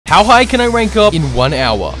How high can I rank up in 1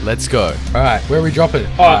 hour? Let's go. Alright, where are we dropping?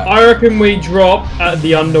 Alright, I reckon we drop at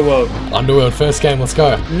the Underworld. Underworld, first game, let's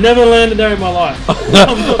go. Never landed there in my life.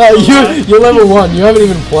 You're level 1, you haven't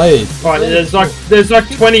even played. Alright, there's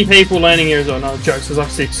like 20 people landing here as well. No, jokes, there's like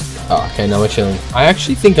 6. Oh, okay, now we're chilling. I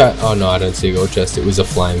actually think oh no, I don't see a gold chest, it was a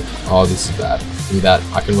flame. Oh, this is bad. Give me that,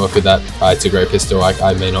 I can work with that. It's a great pistol,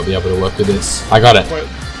 I may not be able to work with this. I got it. Wait,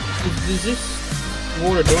 is this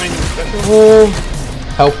water doing anything special? Oh,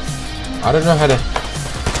 help. I don't know how to...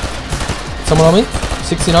 Someone on me?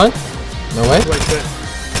 69? No way. Wait,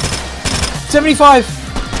 75!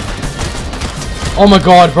 Oh my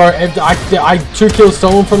god, bro. I 2 kills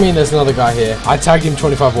stolen from me and there's another guy here. I tagged him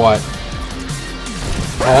 25 white.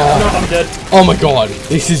 No, I'm dead. Oh my god.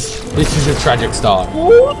 This is a tragic start.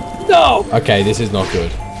 No! Okay, this is not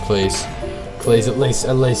good. Please. Please, at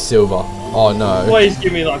least silver. Oh no. Please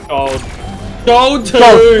give me that gold. Gold 2!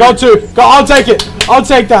 Gold 2! I'll take it! I'll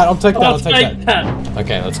take that! I'll take that! I'll take that!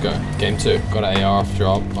 Okay, let's go. Game 2. Got an AR off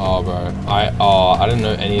drop. Oh, bro. I don't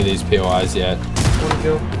know any of these POIs yet.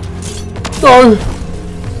 No!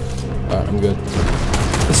 Alright, I'm good.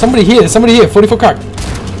 There's somebody here. 44 crack.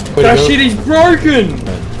 That shit is broken!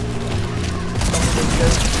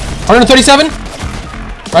 137.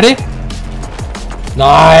 Ready?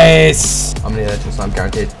 Nice! I'm gonna need that just I'm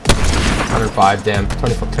guaranteed. 105, damn.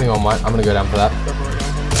 21 white. I'm gonna go down for that.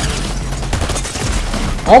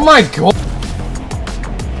 Oh my god!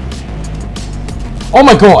 Oh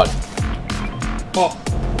my god! Oh.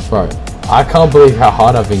 Bro, I can't believe how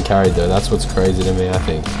hard I've been carried though. That's what's crazy to me, I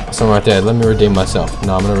think. Someone right there. Let me redeem myself.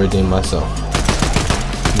 No, I'm gonna redeem myself.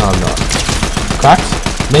 No, I'm not. Cracked?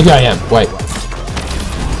 Maybe I am. Wait.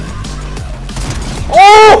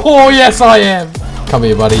 Oh, yes I am! Come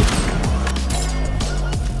here, buddy.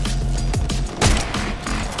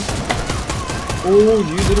 Oh,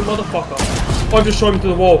 you little motherfucker. I just shot him to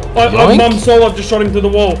the wall. I've just shot him to the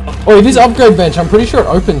wall. Oh, this upgrade bench, I'm pretty sure it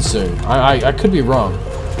opens soon. I could be wrong.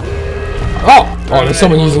 Oh, there's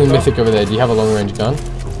someone using a mythic over there. Do you have a long range gun?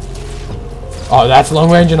 Oh, that's long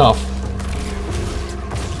range enough.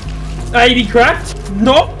 80 cracked.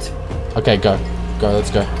 Knocked. Okay, go. Go, let's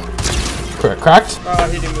go. Cracked. I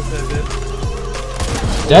hit him with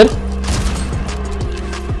Dead? that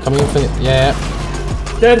Coming in for yeah.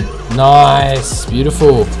 Dead. Nice.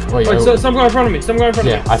 Beautiful. Wait, so some guy in front of me. Some guy in front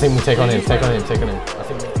of me. Yeah, I think we take on him. Take on him. I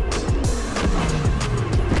think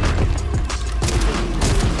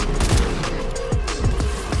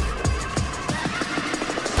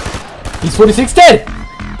He's 46 dead!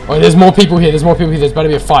 Oh, there's more people here. There's about to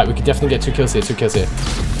be a fight. We could definitely get 2 kills here.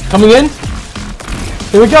 Coming in.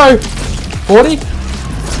 Here we go. 40.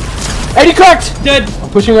 80 cracked! Dead. I'm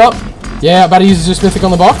pushing up. Yeah, about to use a mythic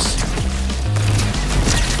on the box.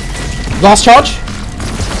 Last charge.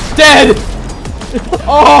 Dead!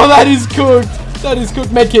 Oh, that is cooked.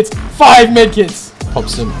 Medkits. 5 medkits. Pop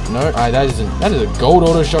some. No, that is a gold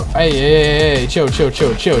auto shot. Hey, chill.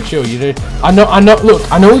 You know, I know. Look,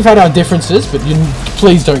 I know we've had our differences, but you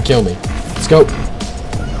please don't kill me. Let's go.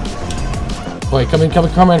 Wait, come in.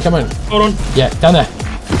 Hold on. Yeah, down there.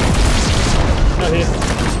 Not here.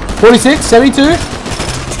 46, 72.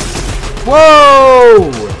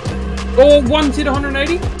 Whoa! Oh, one hit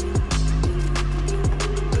 180.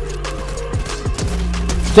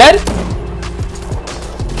 Dead?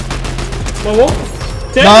 My wall.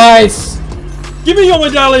 Dead. Nice! Give me your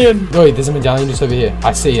medallion! Wait, there's a medallion just over here.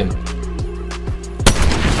 I see him.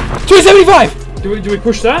 275! Do we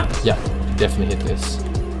push that? Yeah, definitely hit this.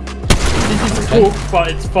 This is cool,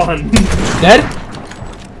 but it's fun. Dead?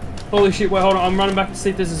 Holy shit, wait, hold on. I'm running back to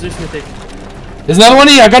see if there's a Zeus mythic. There's another one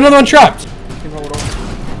here. I got another one trapped. Hold on.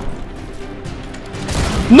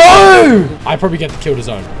 No! I probably get the kill to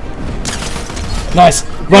zone. Nice.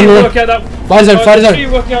 Run. Work out that. Fire zone.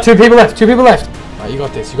 2 people left. Right, you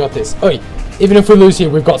got this. Oh, even if we lose here,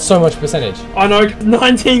 we've got so much percentage. I know.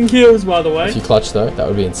 19 kills, by the way. If you clutch, though, that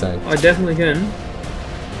would be insane. I definitely can.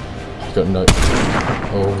 You got no...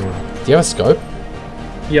 Oh. Do you have a scope?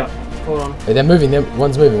 Yeah. Hold on. Hey, they're moving.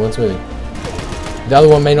 One's moving. The other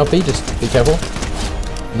one may not be. Just be careful.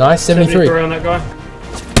 Nice. 73. Around that guy.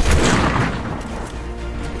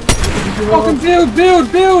 Fucking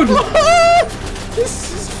build!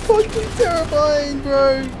 This is fucking terrifying,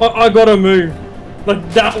 bro. I gotta move.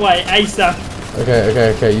 Like that way, ASAP.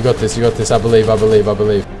 Okay. You got this. I believe. Oh,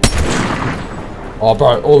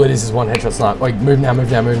 bro. All it is one headshot snipe. Wait, move now. You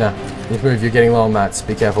move. You're getting low on mats.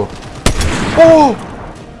 Be careful. Oh!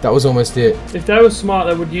 That was almost it. If they were smart,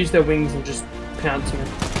 they would use their wings and just pounce me.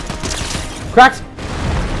 Cracked.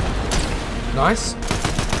 Nice.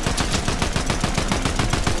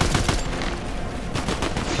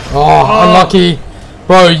 Oh, unlucky.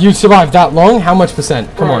 Bro, you survived that long? How much percent?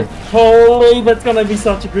 Come on. Holy, that's gonna be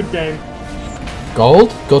such a good game.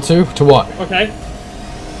 Gold? Gold 2? To what? Okay.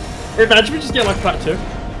 Imagine we just get like plat 2.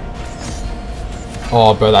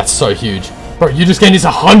 Oh, bro, that's so huge. Bro, you just gained this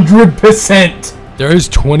 100%. There is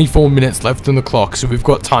 24 minutes left on the clock, so we've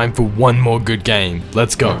got time for one more good game.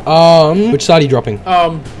 Let's go. Which side are you dropping?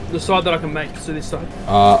 The side that I can make, so this side.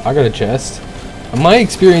 I got a chest. Am I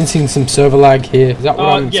experiencing some server lag here? Is that what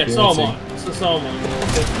I'm experiencing? Yeah, so am I. So am I.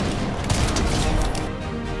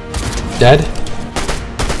 Dead.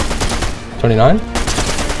 29.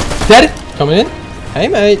 Dead. Coming in. Hey,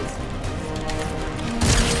 mate.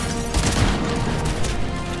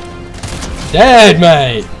 Dead,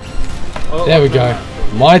 mate. Oh, There we go.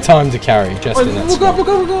 My time to carry. Just in that spot. Look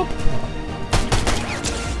up.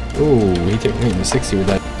 Ooh, he took me to 60 with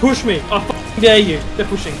that. Push me. I f***ing dare you. They're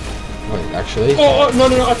pushing. Wait, actually. Oh, no.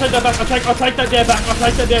 I take that back. I take that dare back. I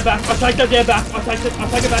take that dare back. I take that dare back. I take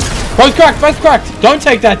it back. Both cracked. Don't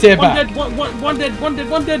take that dare back. One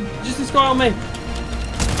dead. Just this guy on me.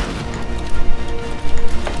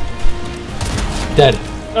 Dead.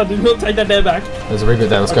 I did not take that dare back. There's a reboot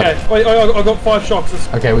there. Let's go. Okay, wait, I got 5 shots.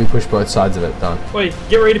 Okay, we push both sides of it. Done. Wait,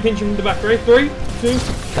 get ready to pinch him in the back. Ready? 3, 2.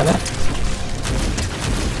 Can I?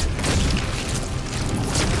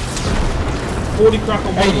 40 crack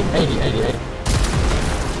on 80.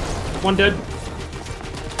 One dead.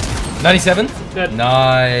 97? Dead.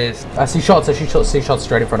 Nice. I see shots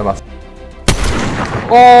straight in front of us.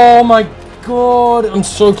 Oh my god. I'm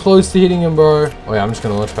so close to hitting him, bro. Oh yeah, I'm just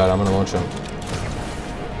gonna launch pad. I'm gonna launch him.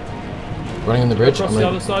 Running on the bridge. Across the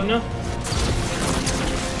other side now.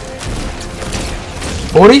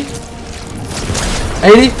 40. 80.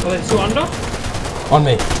 Are they still under? On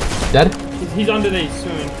me. Dead. He's under these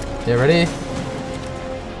soon. Yeah, ready?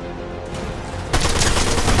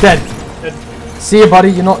 Dead. Dead. See you, buddy.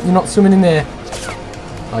 You're not swimming in there.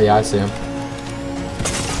 Oh yeah, I see him.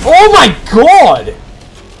 Oh my god!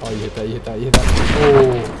 Oh, you hit that.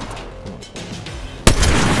 Oh.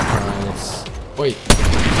 Nice. Wait.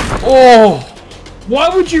 Oh! Why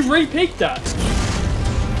would you repeat that?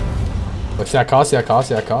 Look, see that car?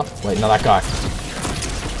 Wait, no, that guy.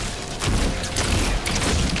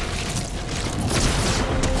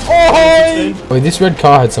 Oh! Wait, this red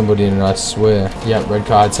car had somebody in it, I swear. Yeah, red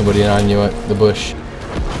car had somebody in it, I knew it. The bush.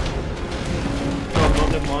 Oh,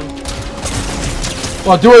 never mind.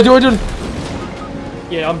 Oh, do it.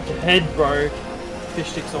 Yeah, I'm dead, bro. Fish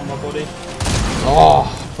sticks on my body. Oh,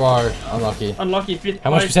 bro. Unlucky. Unlucky. 5th How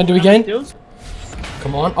much place, percent do we how many gain? kills?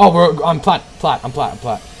 Come on. Oh, I'm plat. I'm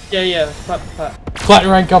plat. Yeah. Plat. Plat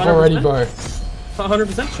rank up already, 100%? bro.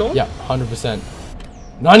 100% sure? Yeah, 100%.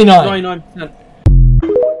 99. 99%.